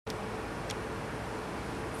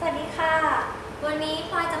สวัสดีค่ะวันนี้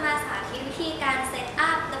พลอยจะมาสาธิตวิธีการเซตอั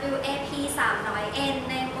พ WAP300N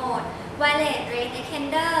ในโหมด Wireless Range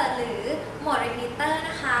Extender หรือโหมด Repeater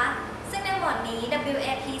นะคะซึ่งในโหมดนี้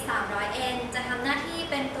WAP300N จะทำหน้าที่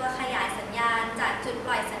เป็นตัวขยายสัญญาณจากจุดป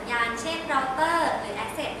ล่อยสัญญาณเช่นเราเตอร์หรือ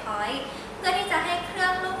Access Point เพื่อที่จะให้เครื่อ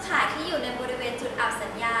งลูกข่ายที่อยู่ในบริเวณจุดอับสั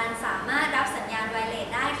ญญาณสามารถรับสัญญาณ Wireless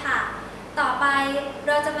ได้ค่ะต่อไปเ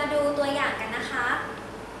ราจะมาดูตัวอย่างกันนะคะ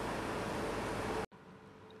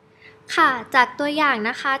ค่ะจากตัวอย่าง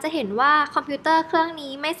นะคะจะเห็นว่าคอมพิวเตอร์เครื่อง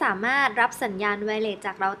นี้ไม่สามารถรับสัญญาณไวเลสจ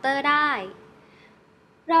ากเราเตอร์ได้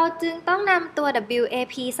เราจึงต้องนำตัว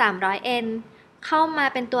WAP300N เข้ามา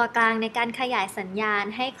เป็นตัวกลางในการขยายสัญญาณ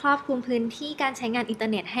ให้ครอบคลุมพื้นที่การใช้งานอินเทอ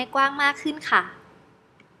ร์เน็ตให้กว้างมากขึ้นค่ะ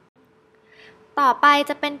ต่อไป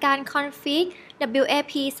จะเป็นการคอนฟิก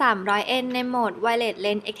WAP300N ในโหมด Wireless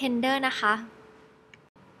Range Extender นะคะ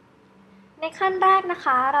ในขั้นแรกนะค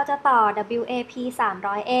ะเราจะต่อ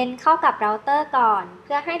WAP300N เข้ากับเราเตอร์ก่อนเ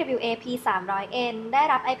พื่อให้ WAP300N ได้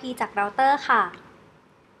รับ IP จากเราเตอร์ค่ะ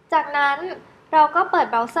จากนั้นเราก็เปิด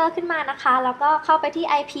เบราว์เซอร์ขึ้นมานะคะแล้วก็เข้าไปที่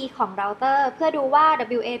IP ของเราเตอร์เพื่อดูว่า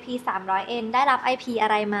WAP300N ได้รับ IP อะ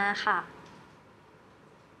ไรมาค่ะ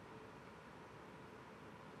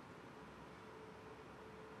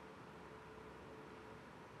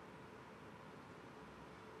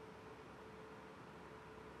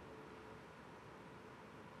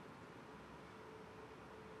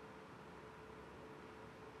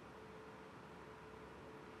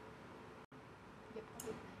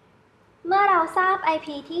เมื่อเราทราบ IP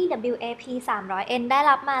ที่ WAP300N ได้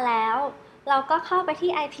รับมาแล้วเราก็เข้าไป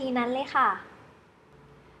ที่ IP นั้นเลยค่ะ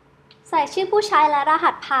ใส่ชื่อผู้ใช้และรหั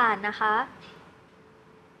สผ่านนะคะ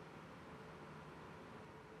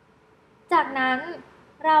จากนั้น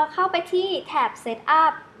เราเข้าไปที่แถบ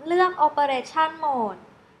Setup เลือก Operation Mode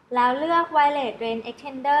แล้วเลือก Wireless Range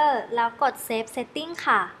Extender แล้วกด Save Setting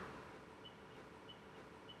ค่ะ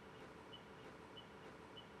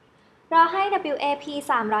รอให้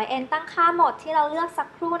WAP300N ตั้งค่าโหมดที่เราเลือกสัก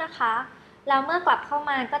ครู่นะคะแล้วเมื่อกลับเข้า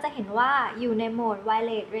มาก็จะเห็นว่าอยู่ในโหมด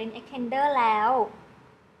Wireless Range Extender แล้ว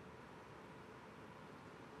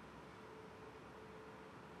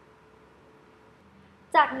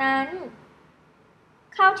จากนั้น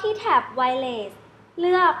เข้าที่แท็บ Wireless เ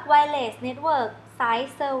ลือก Wireless Network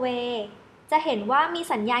Size Survey จะเห็นว่ามี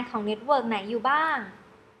สัญญาณของเน็ตเวิร์กไหนอยู่บ้าง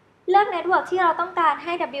เลือกเน็ตเวิร์กที่เราต้องการใ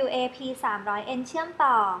ห้ WAP300N เชื่อม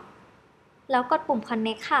ต่อแล้วกดปุ่ม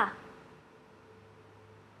Connect ค่ะ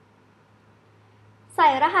ใส่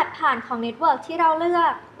รหัสผ่านของเน็ตเวิร์กที่เราเลือ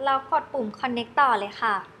กแล้วกดปุ่ม Connect ต่อเลย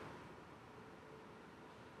ค่ะ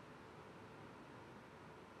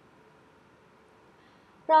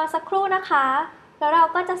รอสักครู่นะคะแล้วเรา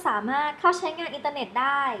ก็จะสามารถเข้าใช้งานอินเทอร์เน็ตไ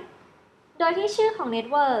ด้โดยที่ชื่อของเน็ต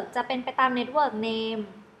เวิร์กจะเป็นไปตามเน็ตเวิร์กเนม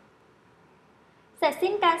เสร็จ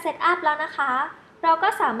สิ้นการเซตอัพแล้วนะคะเราก็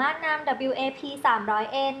สามารถนำ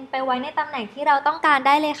WAP300N ไปไว้ในตำแหน่งที่เราต้องการไ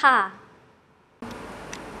ด้เลยค่ะ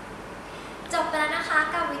จบไปแล้วนะคะ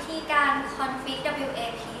กับวิธีการ config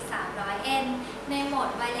WAP300N ในโหมด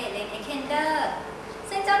Wireless Range Extender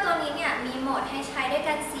ซึ่งเจ้าตัวนี้เนี่ยมีโหมดให้ใช้ด้วย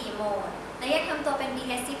กัน 4 โหมดและยังทำตัวเป็น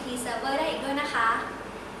DHCP server ได้อีกด้วยนะคะ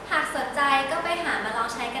หากสนใจก็ไปหามาลอง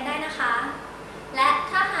ใช้กันได้นะคะและ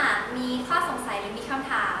ถ้าหาก